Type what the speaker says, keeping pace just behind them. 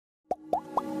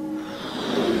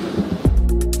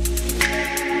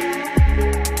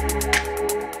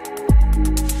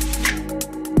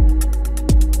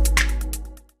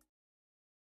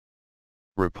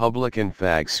Republican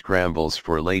Fagg scrambles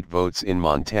for late votes in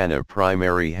Montana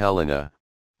primary. HELENA,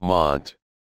 MONT.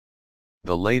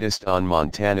 The latest on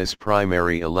Montana's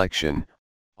primary election,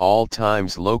 all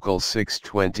times local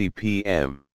 6:20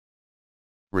 p.m.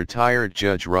 Retired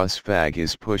Judge Russ Fagg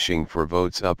is pushing for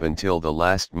votes up until the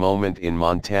last moment in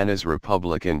Montana's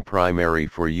Republican primary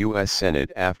for U.S.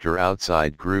 Senate after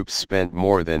outside groups spent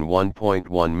more than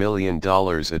 $1.1 million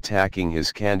attacking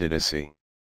his candidacy.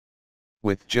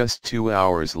 With just 2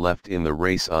 hours left in the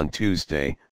race on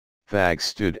Tuesday, Fagg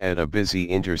stood at a busy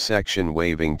intersection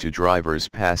waving to drivers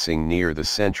passing near the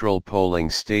central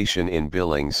polling station in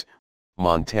Billings,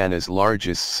 Montana's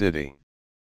largest city.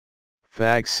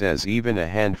 Fagg says even a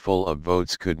handful of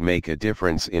votes could make a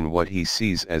difference in what he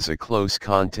sees as a close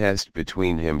contest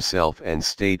between himself and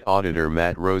State Auditor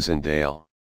Matt Rosendale.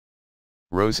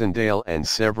 Rosendale and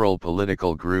several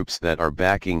political groups that are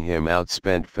backing him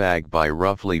outspent Fagg by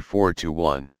roughly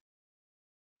 4-1.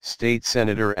 State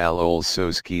Senator Al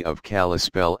Olszewski of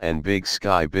Kalispell and Big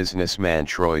Sky businessman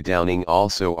Troy Downing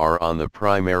also are on the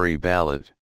primary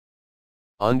ballot.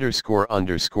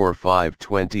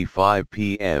 _5:25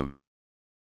 p.m.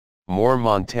 More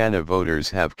Montana voters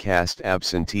have cast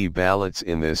absentee ballots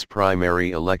in this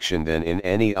primary election than in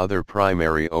any other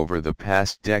primary over the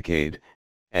past decade,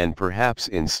 and perhaps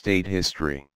in state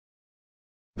history.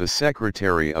 The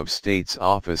Secretary of State's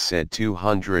office said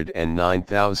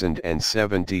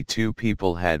 209,072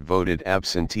 people had voted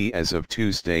absentee as of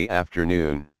Tuesday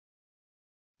afternoon.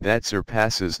 That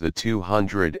surpasses the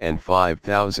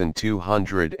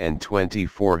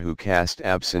 205,224 who cast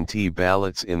absentee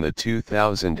ballots in the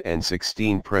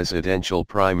 2016 presidential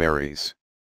primaries.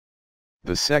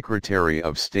 The Secretary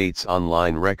of State's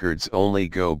online records only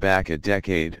go back a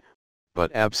decade,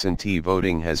 but absentee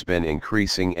voting has been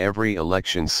increasing every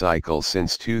election cycle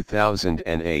since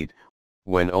 2008,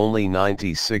 when only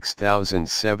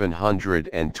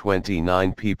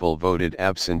 96,729 people voted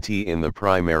absentee in the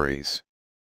primaries.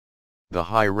 The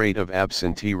high rate of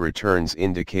absentee returns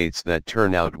indicates that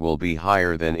turnout will be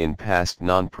higher than in past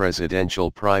non-presidential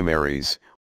primaries,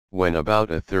 when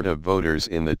about a third of voters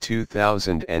in the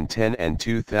 2010 and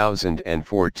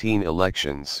 2014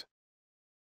 elections.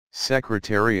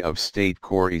 Secretary of State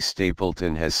Corey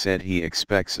Stapleton has said he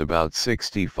expects about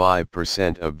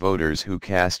 65% of voters who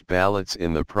cast ballots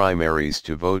in the primaries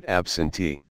to vote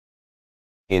absentee.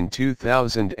 In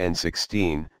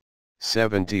 2016,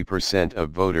 70%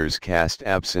 of voters cast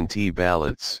absentee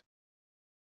ballots.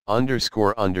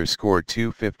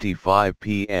 _2:55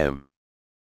 p.m.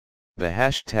 The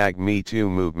hashtag #MeToo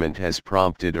movement has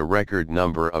prompted a record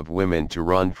number of women to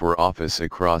run for office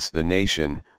across the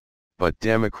nation, but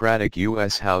Democratic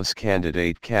U.S. House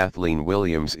candidate Kathleen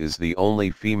Williams is the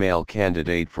only female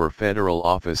candidate for federal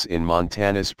office in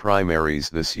Montana's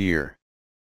primaries this year.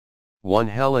 One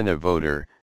HELENA voter,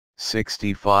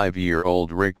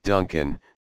 65-year-old Rick Duncan,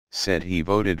 said he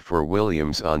voted for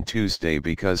Williams on Tuesday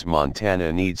because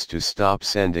Montana needs to stop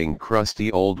sending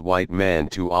crusty old white men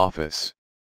to office.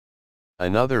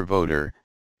 Another voter,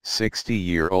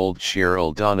 60-year-old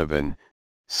Cheryl Donovan,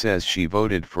 says she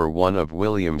voted for one of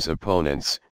Williams'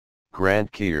 opponents,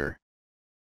 Grant Keir.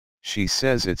 She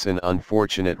says it's an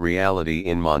unfortunate reality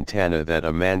in Montana that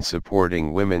a man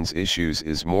supporting women's issues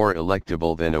is more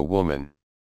electable than a woman.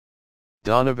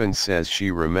 Donovan says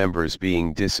she remembers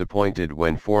being disappointed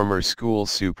when former school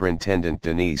superintendent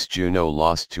Denise Juneau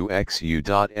lost to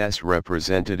XU.S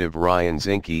Representative Ryan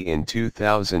Zinke in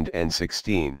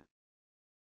 2016.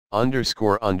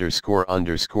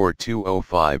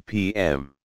 _2:05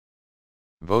 p.m.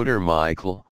 Voter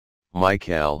Michael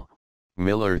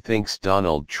Miller thinks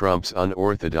Donald Trump's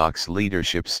unorthodox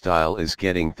leadership style is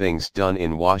getting things done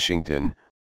in Washington,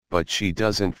 but she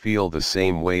doesn't feel the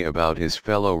same way about his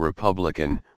fellow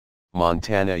Republican,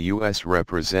 Montana U.S.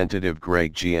 Representative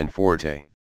Greg Gianforte.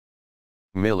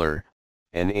 Miller,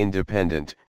 an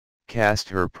independent, cast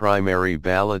her primary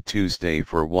ballot Tuesday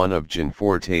for one of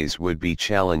Gianforte's would-be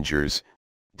challengers,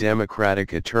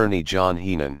 Democratic Attorney John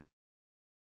Heenan.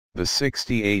 The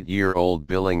 68-year-old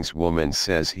Billings woman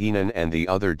says Heenan and the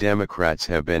other Democrats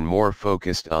have been more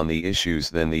focused on the issues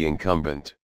than the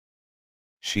incumbent.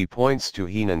 She points to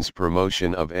Heenan's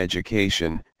promotion of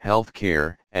education, health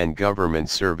care, and government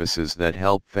services that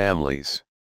help families.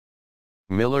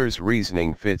 Miller's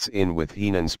reasoning fits in with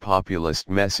Heenan's populist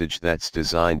message that's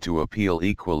designed to appeal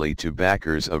equally to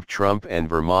backers of Trump and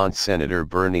Vermont Senator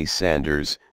Bernie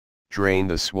Sanders, drain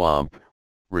the swamp,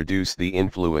 reduce the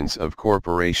influence of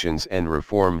corporations and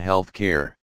reform health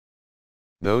care.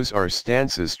 Those are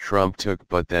stances Trump took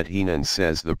but that Heenan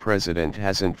says the president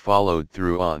hasn't followed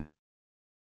through on.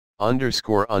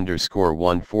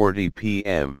 _1:40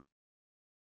 p.m.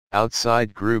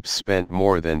 Outside groups spent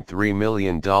more than $3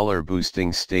 million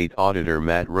boosting State Auditor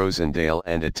Matt Rosendale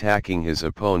and attacking his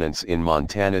opponents in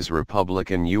Montana's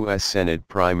Republican U.S. Senate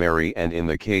primary, and in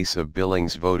the case of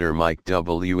Billings voter Mike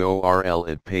Worl,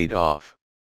 it paid off.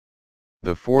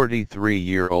 The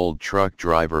 43-year-old truck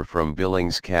driver from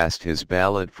Billings cast his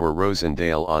ballot for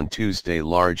Rosendale on Tuesday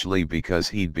largely because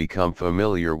he'd become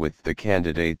familiar with the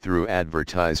candidate through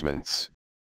advertisements.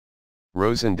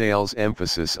 Rosendale's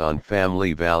emphasis on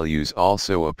family values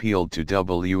also appealed to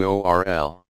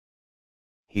Worl.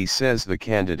 He says the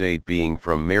candidate being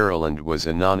from Maryland was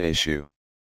a non-issue.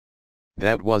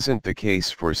 That wasn't the case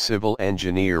for civil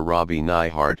engineer Robbie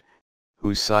Neihardt,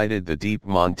 who cited the deep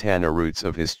Montana roots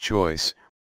of his choice,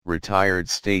 retired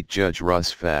state judge Russ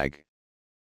Fagg.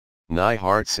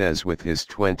 Neihardt says with his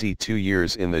 22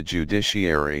 years in the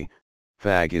judiciary,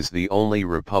 Fagg is the only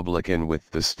Republican with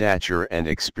the stature and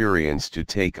experience to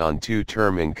take on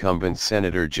two-term incumbent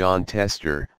Senator Jon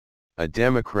Tester, a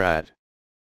Democrat.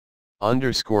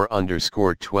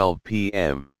 _12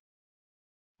 p.m.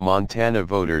 Montana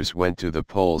voters went to the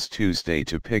polls Tuesday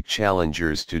to pick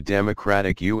challengers to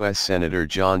Democratic U.S. Senator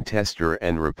Jon Tester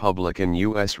and Republican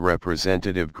U.S.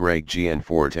 Representative Greg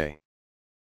Gianforte.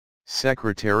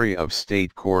 Secretary of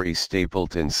State Corey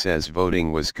Stapleton says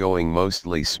voting was going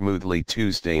mostly smoothly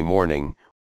Tuesday morning,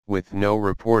 with no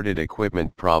reported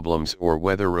equipment problems or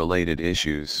weather-related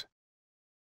issues.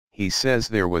 He says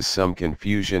there was some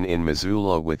confusion in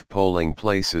Missoula with polling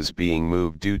places being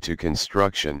moved due to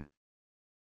construction.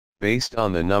 Based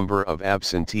on the number of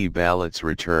absentee ballots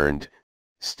returned,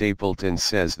 Stapleton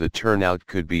says the turnout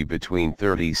could be between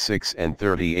 36 and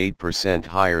 38%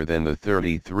 higher than the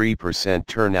 33%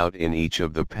 turnout in each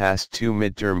of the past two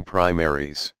midterm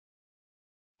primaries.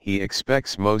 He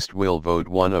expects most will vote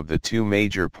one of the two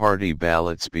major party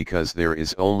ballots because there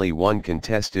is only one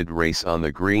contested race on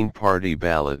the Green Party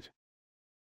ballot.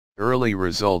 Early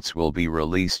results will be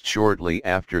released shortly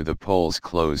after the polls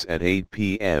close at 8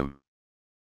 p.m.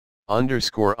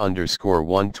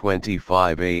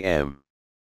 _1:25 a.m.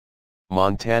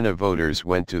 Montana voters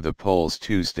went to the polls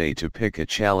Tuesday to pick a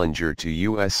challenger to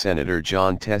U.S. Senator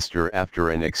Jon Tester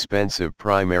after an expensive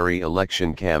primary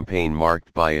election campaign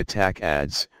marked by attack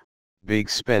ads, big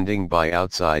spending by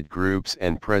outside groups,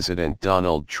 and President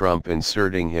Donald Trump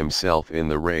inserting himself in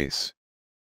the race.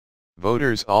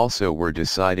 Voters also were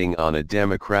deciding on a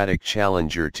Democratic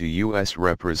challenger to U.S.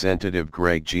 Representative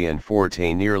Greg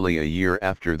Gianforte nearly a year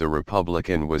after the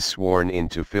Republican was sworn in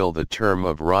to fill the term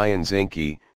of Ryan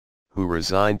Zinke, who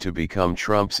resigned to become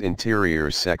Trump's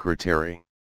Interior Secretary.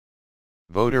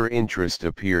 Voter interest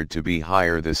appeared to be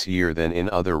higher this year than in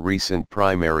other recent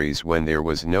primaries when there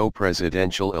was no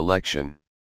presidential election.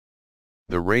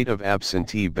 The rate of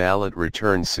absentee ballot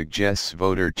returns suggests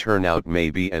voter turnout may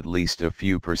be at least a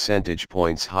few percentage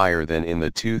points higher than in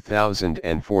the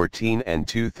 2014 and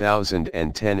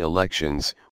 2010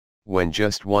 elections, when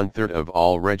just 1/3 of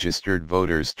all registered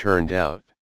voters turned out.